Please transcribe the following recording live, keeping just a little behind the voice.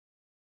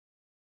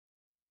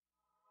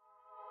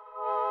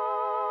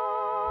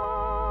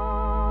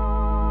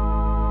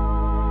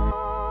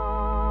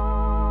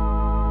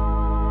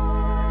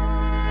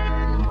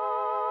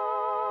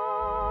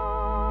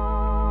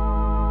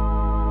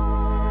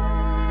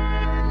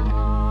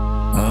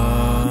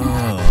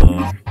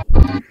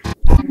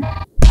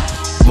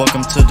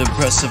Welcome to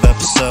depressive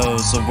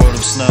episodes, a world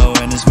of snow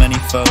and as many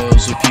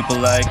foes. With people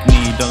like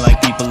me, don't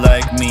like people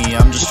like me.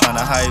 I'm just trying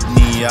to hype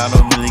me, I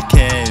don't really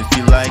care if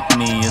you like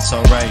me. It's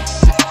alright,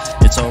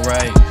 it's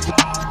alright.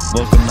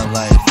 Welcome to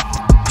life,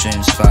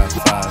 James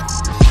 5'5".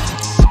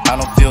 I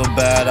don't feel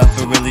bad, I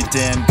feel really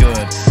damn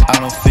good. I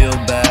don't feel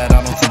bad,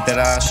 I don't think that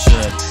I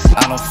should.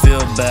 I don't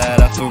feel bad,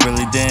 I feel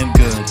really damn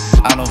good.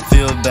 I don't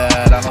feel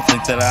bad, I don't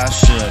think that I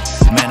should.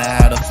 Man, I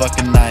had a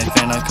fucking knife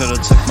and I could've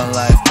took my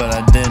life, but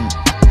I didn't.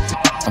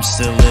 I'm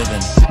still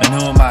living, man,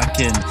 who am I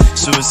kidding?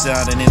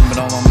 Suicide ain't even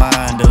on my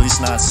mind, at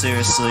least not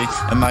seriously.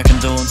 And my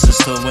condolences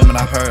to the women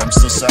I hurt, I'm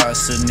still sorry,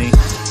 Sydney.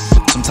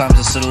 Sometimes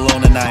I sit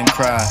alone at night and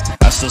cry.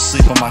 I still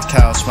sleep on my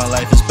couch. My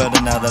life is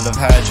better now that I've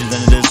had you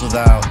than it is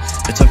without.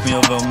 It took me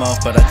over a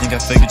month, but I think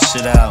I figured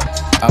shit out.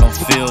 I don't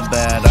feel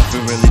bad, I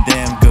feel really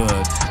damn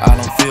good. I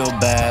don't feel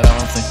bad, I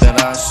don't think that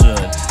I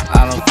should.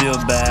 I don't feel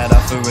bad, I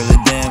feel really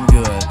damn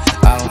good.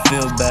 I don't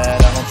feel bad,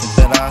 I don't think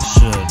that I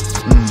should.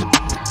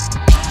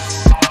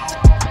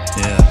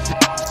 Yeah,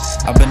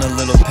 I've been a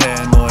little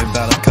paranoid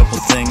about a couple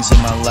things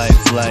in my life,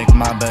 like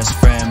my best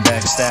friend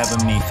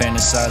backstabbing me,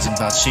 fantasizing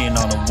about cheating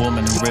on a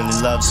woman who really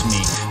loves me,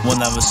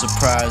 one that would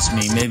surprise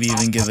me, maybe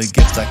even give a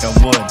gift like I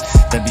would.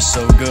 That'd be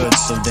so good,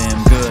 so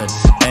damn good.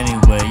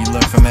 Anyway, you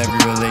learn from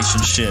every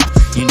relationship.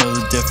 You know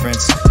the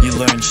difference, you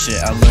learn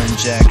shit, I learned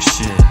jack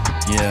shit.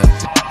 Yeah,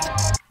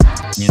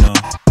 you know,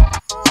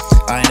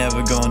 I ain't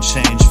ever gonna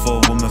change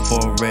for a woman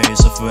for a raise,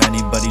 or for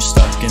anybody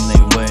stuck in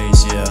their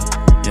ways. Yeah,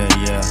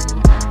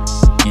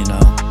 you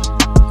know,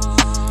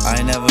 I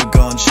ain't never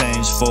gonna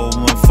change for a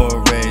woman for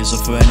a raise,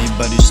 or for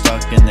anybody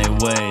stuck in their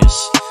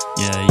ways.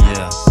 Yeah,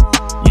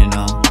 you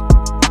know,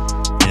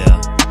 yeah.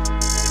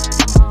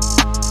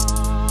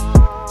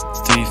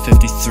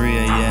 3:53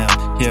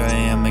 a.m., here I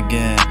am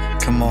again.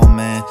 Come on,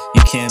 man,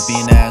 you can't be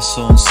an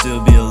asshole and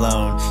still be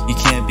alone. You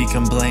can't be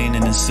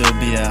complaining and still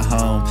be at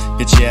home.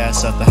 Get your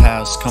ass out the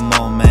house, come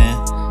on,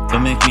 man.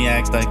 Don't make me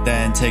act like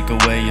that and take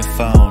away your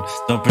phone.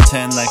 Don't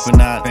pretend like we're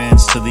not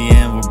friends, to the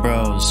end we're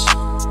bros.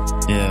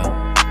 Yeah,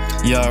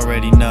 you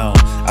already know,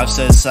 I've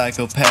said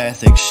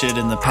psychopathic shit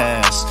in the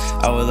past.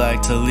 I would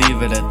like to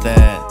leave it at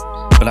that,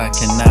 but I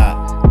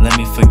cannot. Let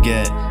me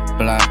forget,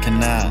 but I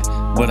cannot.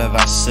 What have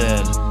I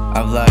said?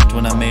 I've liked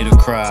when I made her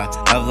cry.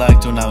 I've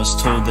liked when I was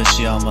told that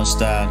she almost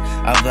died.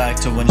 I've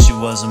liked her when she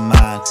wasn't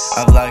mine.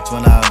 I've liked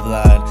when I've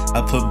lied.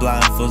 I put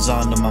blindfolds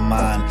onto my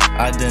mind.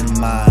 I didn't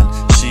mind,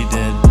 she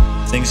did.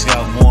 Things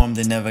got warm,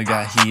 they never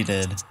got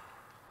heated.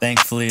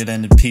 Thankfully it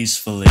ended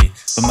peacefully,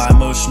 but my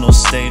emotional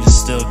state is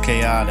still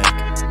chaotic.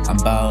 I'm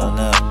bottling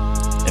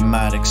up, it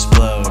might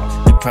explode.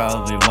 It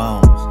probably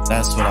won't,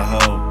 that's what I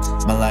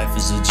hope. My life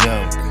is a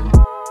joke.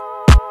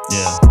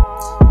 Yeah,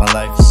 my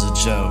life is a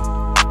joke.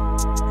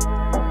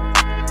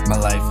 My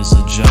life is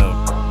a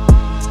joke.